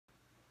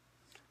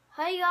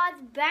Hi guys,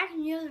 back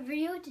in another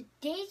video.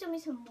 Today's gonna be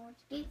some more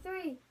Skate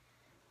 3.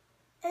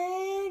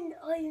 And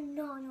I do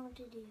not know what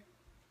to do.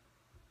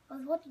 I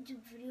was watching some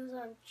videos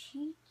on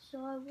cheats, so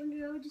I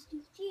wonder I would just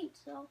do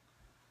cheats, so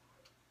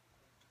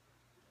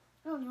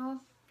I don't know.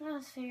 I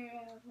was figuring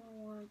out if I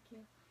wanted to.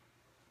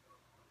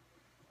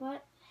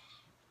 But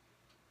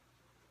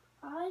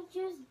I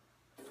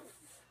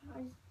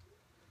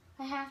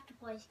have to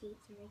play Skate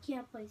 3. I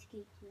can't play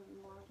Skate 2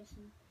 anymore. This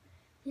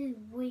is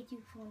way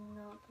too fun to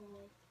not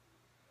play.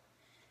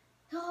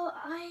 So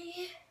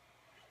I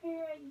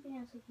figure you can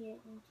actually get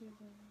into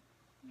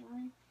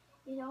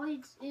the all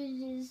it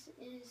is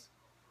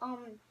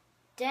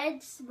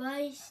Dead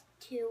Space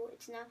 2.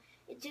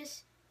 It's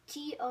just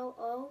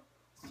TOO.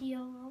 See,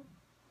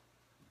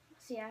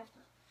 I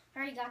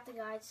already got the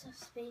guide, so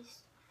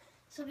space.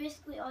 So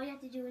basically all you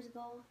have to do is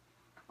go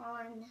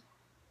on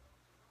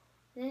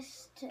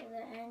this to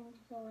the end,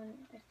 go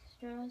on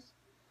extras,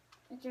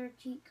 enter a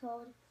cheat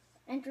code,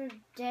 enter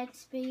Dead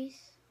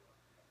Space.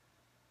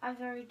 I've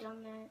already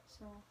done that,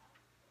 so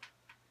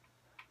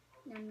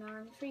I'm not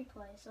in free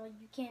play, so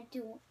you can't do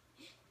it.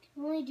 You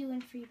can only do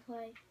in free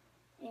play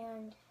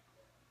and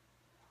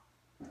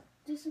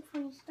do some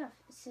funny stuff.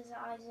 It says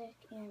Isaac,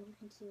 and you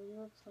can see what he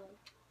looks like.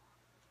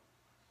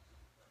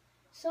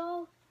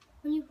 So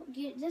when you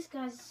get this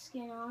guy's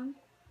skin on,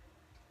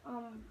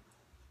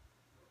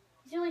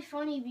 it's really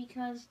funny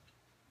because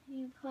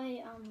you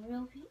play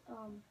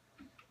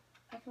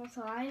Xbox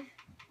Live.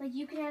 Like,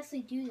 you can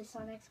actually do this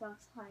on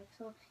Xbox Live.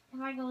 So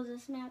if I go to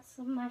this map,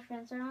 some of my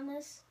friends are on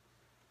this.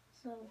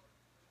 So,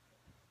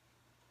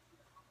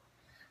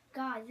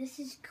 God, this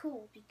is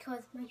cool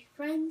because my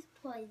friends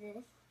play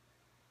this.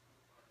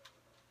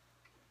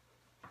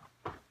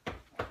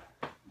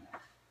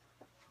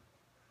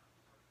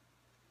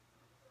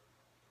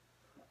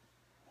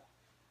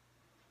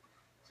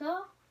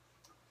 So,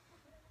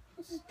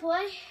 let's just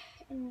play,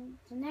 and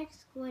the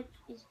next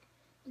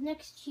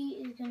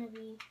cheat is gonna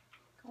be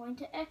going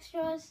to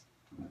extras,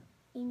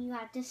 and you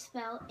have to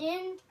spell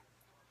in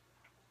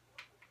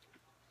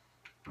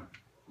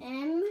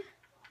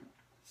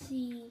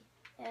MCFLY.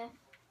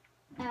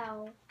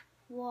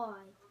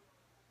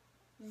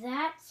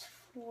 That's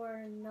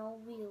for no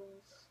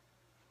wheels.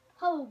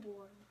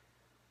 Hoverboard.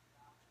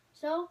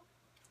 So,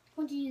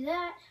 once you do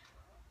that,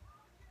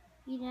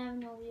 you have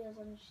no wheels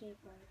on the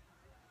shaper.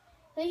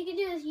 So you can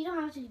do this. You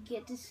don't have to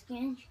get the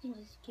skin. You can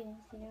just get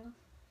anything else.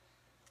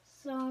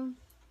 So,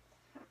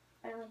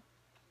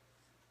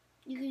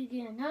 you could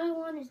get another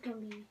one. It's gonna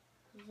be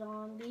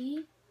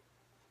zombie.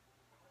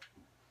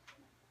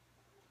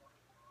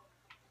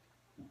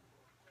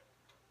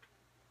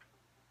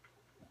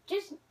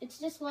 It's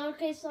just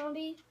lowercase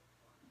zombie,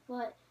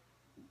 but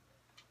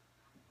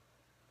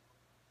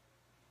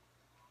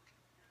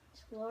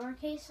it's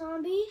lowercase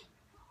zombie.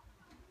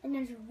 And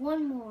there's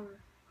one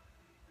more.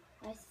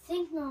 I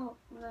think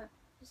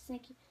just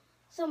thinking,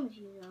 some of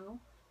you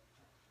know.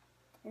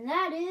 And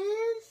that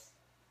is,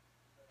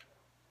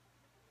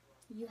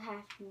 you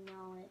have to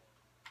know it.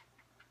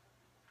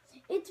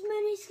 It's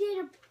Mini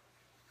Skater.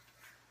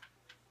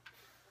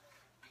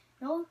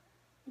 No,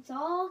 it's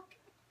all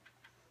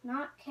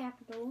not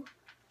capital,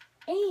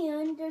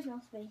 and there's no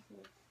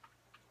spaces.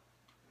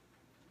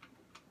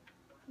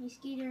 Mini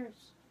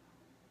skaters.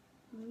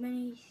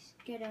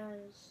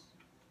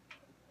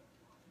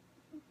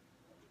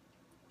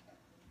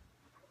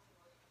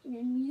 And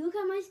then you look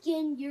at my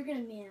skin, you're gonna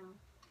meow.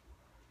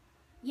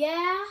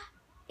 Yeah,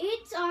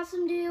 it's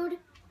awesome, dude.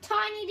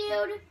 Tiny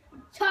dude,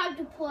 time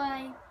to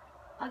play.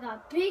 I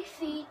got big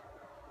feet,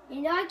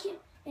 and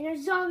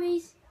there's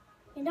zombies,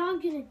 and I'm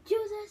gonna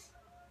do this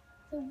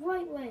the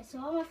right way. So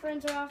all my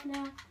friends are off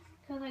now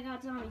because I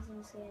got zombies in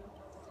this game.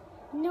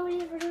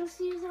 Nobody ever gonna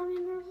see a zombie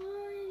in their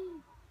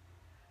life.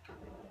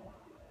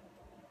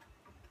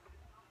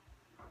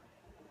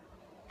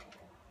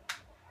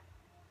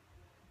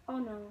 Oh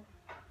no.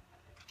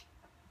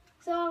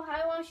 So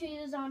I want to show you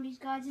the zombies,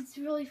 guys. It's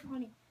really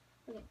funny.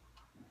 Okay.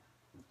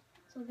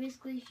 So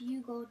basically, if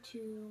you go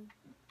to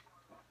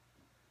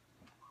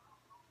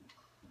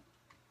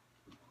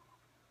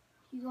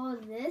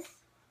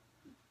this,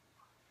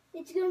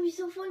 it's gonna be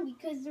so funny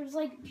because there's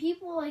like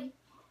people like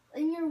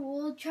in your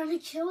world trying to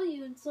kill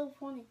you. It's so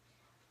funny.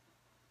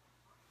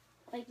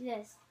 Like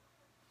this.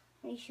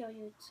 Let me show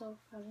you. It's so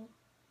funny.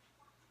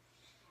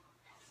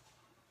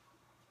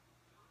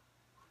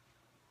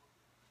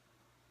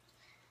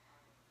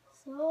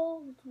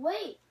 So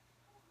wait.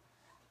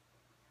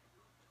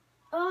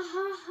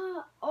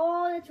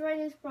 Oh, that's right.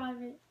 It's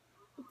private.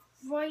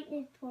 It's right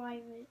in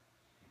private.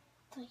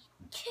 It's like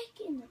kick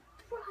in the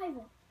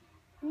private.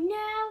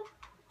 Now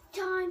it's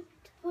time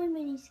to play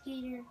Mini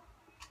Skater.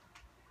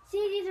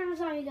 See, these are the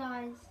zombie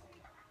guys.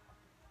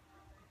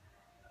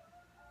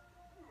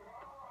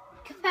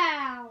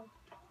 Kapow!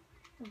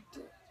 I'm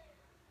dead.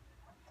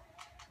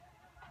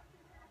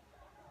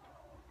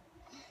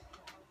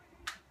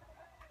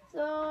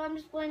 So I'm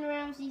just playing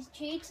around with these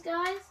cheats,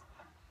 guys.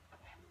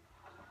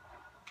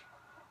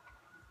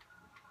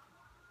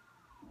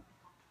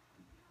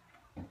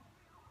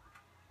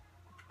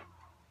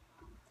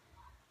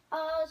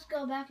 let's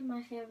go back to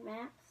my favorite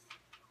maps.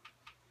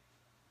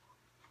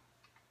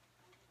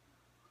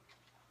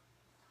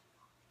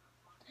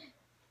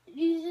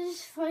 This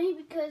is funny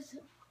because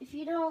if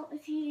you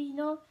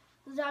know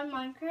Design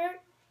Minecraft,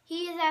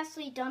 he has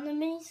actually done the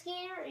mini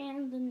skater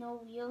and the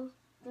no wheels,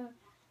 the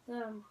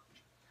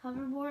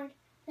hoverboard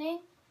thing.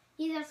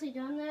 He's actually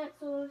done that.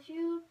 So if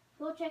you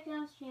go check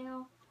out his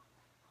channel,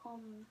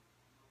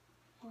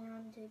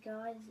 and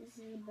guys, this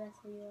is the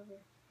best video ever.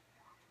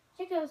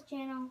 Check out his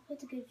channel.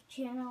 It's a good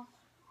channel.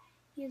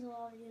 He has a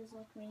lot of videos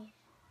like me.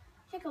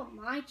 Check out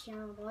my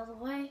channel, by the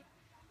way.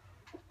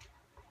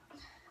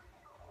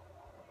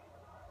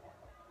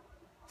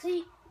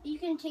 See, you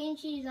can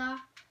change these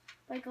off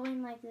by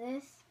going like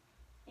this,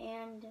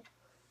 and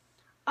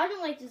I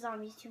don't like the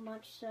zombies too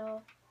much,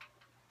 so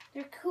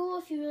they're cool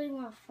if you really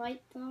want to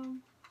fight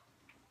them.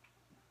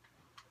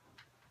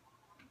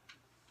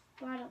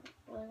 But I don't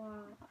really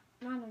want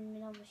to, not in the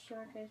middle of a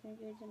short because when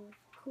you're doing something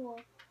cool.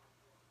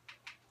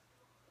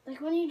 Like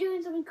when you're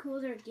doing something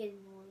cool, they're getting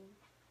annoying.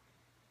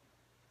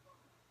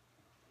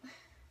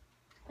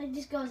 Like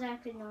this goes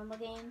after normal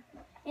game,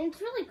 and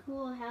it's really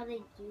cool how they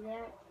do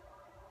that.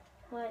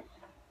 But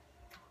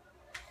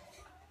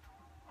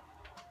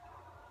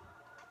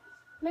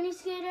mini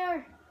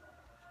skater,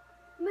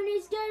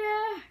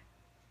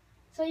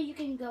 so you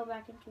can go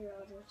back into your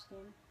other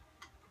skin.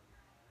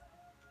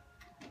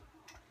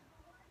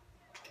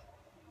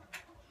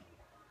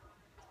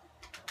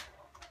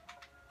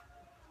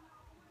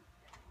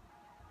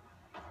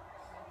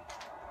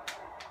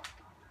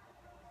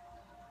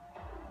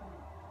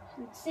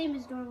 Same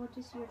as normal,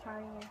 just you're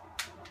tiny.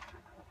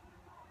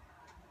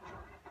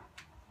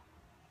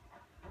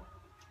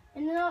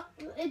 And then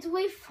it's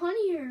way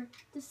funnier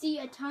to see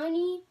a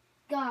tiny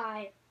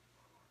guy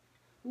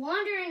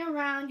wandering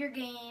around your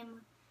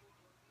game.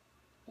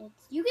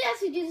 You can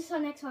actually do this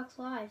on Xbox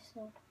Live,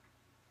 so.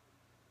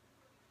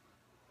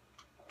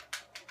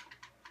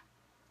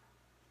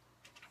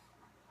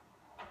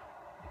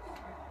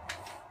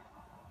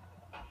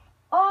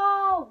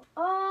 Oh!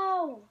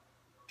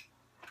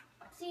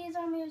 See, his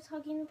army was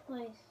hugging the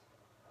place.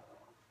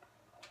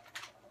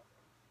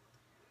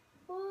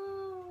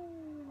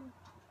 Whoa!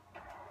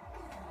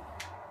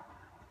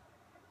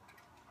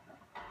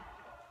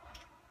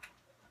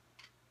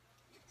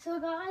 So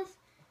guys,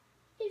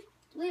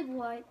 leave a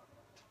like.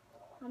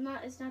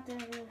 It's not the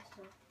video,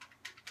 so.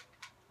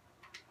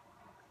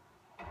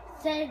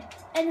 Said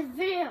in the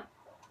video.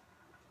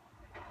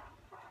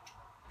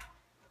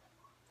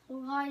 So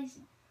guys,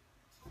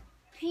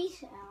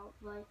 peace out.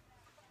 Like,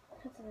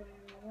 that's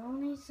the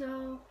only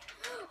so.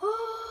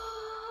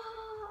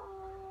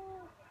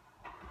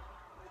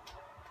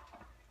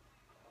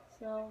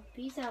 So,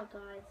 peace out,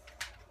 guys.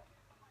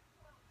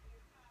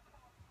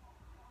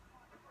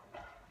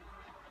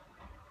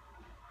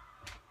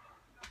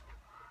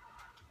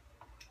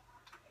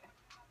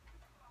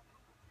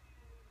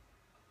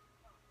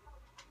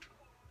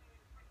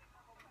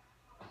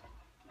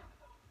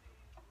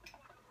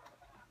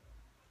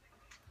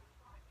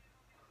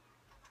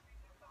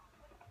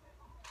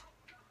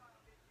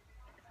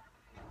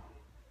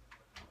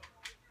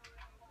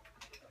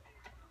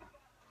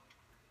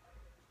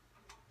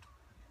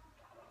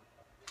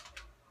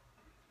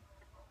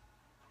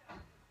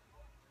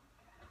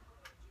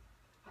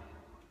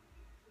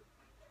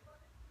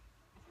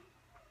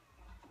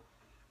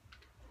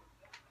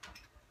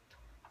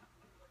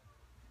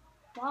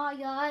 Bye,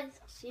 guys.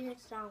 See you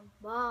next time.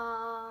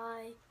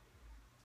 Bye.